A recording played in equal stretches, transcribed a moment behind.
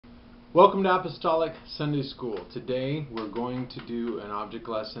Welcome to Apostolic Sunday School. Today we're going to do an object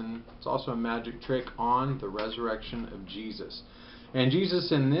lesson. It's also a magic trick on the resurrection of Jesus. And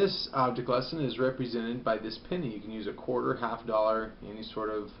Jesus in this object lesson is represented by this penny. You can use a quarter, $half, any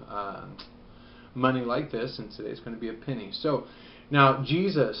sort of money like this, and today it's going to be a penny. So now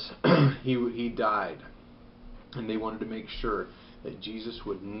Jesus, he died, and they wanted to make sure that Jesus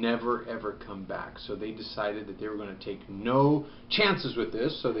would never ever come back. So they decided that they were going to take no chances with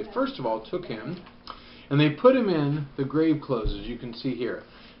this. So they first of all took him and they put him in the grave clothes, as you can see here.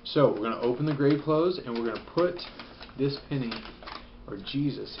 So we're going to open the grave clothes and we're going to put this penny, or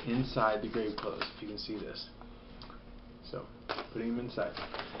Jesus, inside the grave clothes, if you can see this. So putting him inside.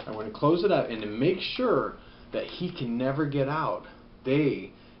 I'm going to close it up, and to make sure that he can never get out,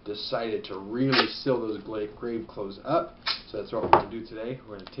 they decided to really seal those grave clothes up. So that's what we're going to do today.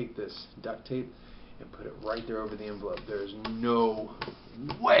 We're going to take this duct tape and put it right there over the envelope. There's no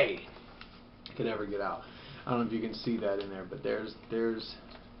way it could ever get out. I don't know if you can see that in there, but there's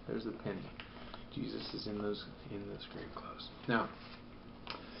the penny. Jesus is in this grave clothes. Now,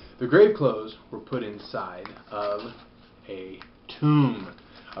 the grave clothes were put inside of a tomb.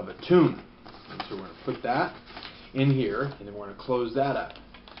 And so we're going to put that in here, and then we're going to close that up.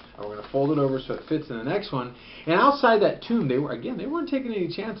 And we're going to fold it over so it fits in the next one. And outside that tomb, they weren't taking any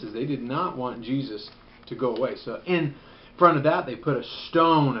chances. They did not want Jesus to go away. So in front of that, they put a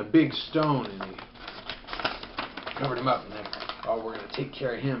stone, a big stone, and they covered him up. And then, oh, we're going to take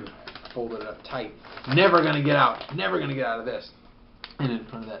care of him. Fold it up tight. Never going to get out. Never going to get out of this. And in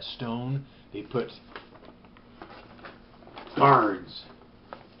front of that stone, they put guards,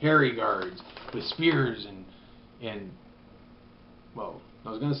 hairy guards with spears and well, I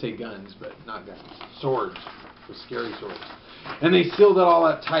was going to say guns, but not guns. Swords, with scary swords. And they sealed it all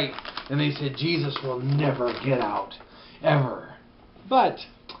up tight, and they said, Jesus will never get out, ever. But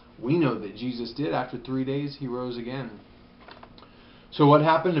we know that Jesus did. After 3 days, he rose again. So what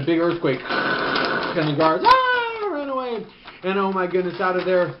happened? A big earthquake, and the guards ran away. And oh my goodness, out of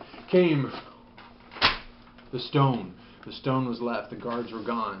there came the stone. The stone was left. The guards were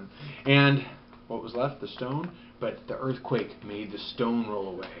gone. And what was left? The stone. But the earthquake made the stone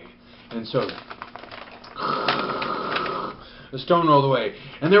roll away. And so the stone rolled away.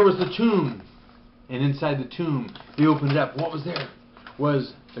 And there was the tomb. And inside the tomb, they opened it up. What was there?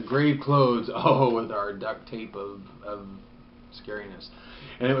 Was the grave clothes. Oh, with our duct tape of scariness.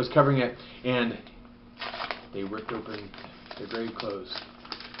 And it was covering it. And they ripped open the grave clothes.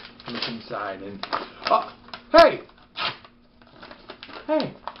 Looked inside. And, oh, hey!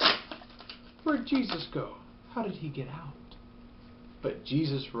 Hey! Where'd Jesus go? How did he get out? But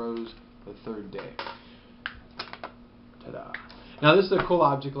Jesus rose the third day. Ta-da. Now this is a cool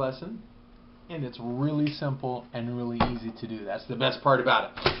object lesson, and it's really simple and really easy to do. That's the best part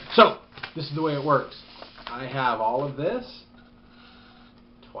about it. So, this is the way it works. I have all of this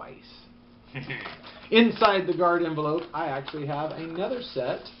twice. Inside the guard envelope, I actually have another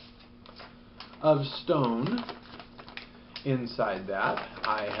set of stone. Inside that,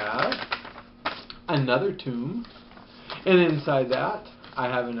 I have another tomb, and inside that I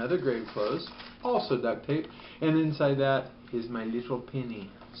have another grave clothes, also duct tape, and inside that is my little penny.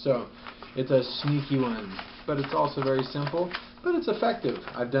 So it's a sneaky one, but it's also very simple, but it's effective.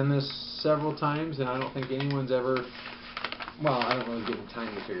 I've done this several times, and I don't think anyone's ever, well, I don't really give them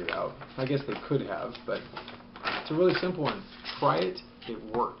time to figure it out. I guess they could have, but it's a really simple one. Try it. It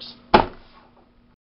works.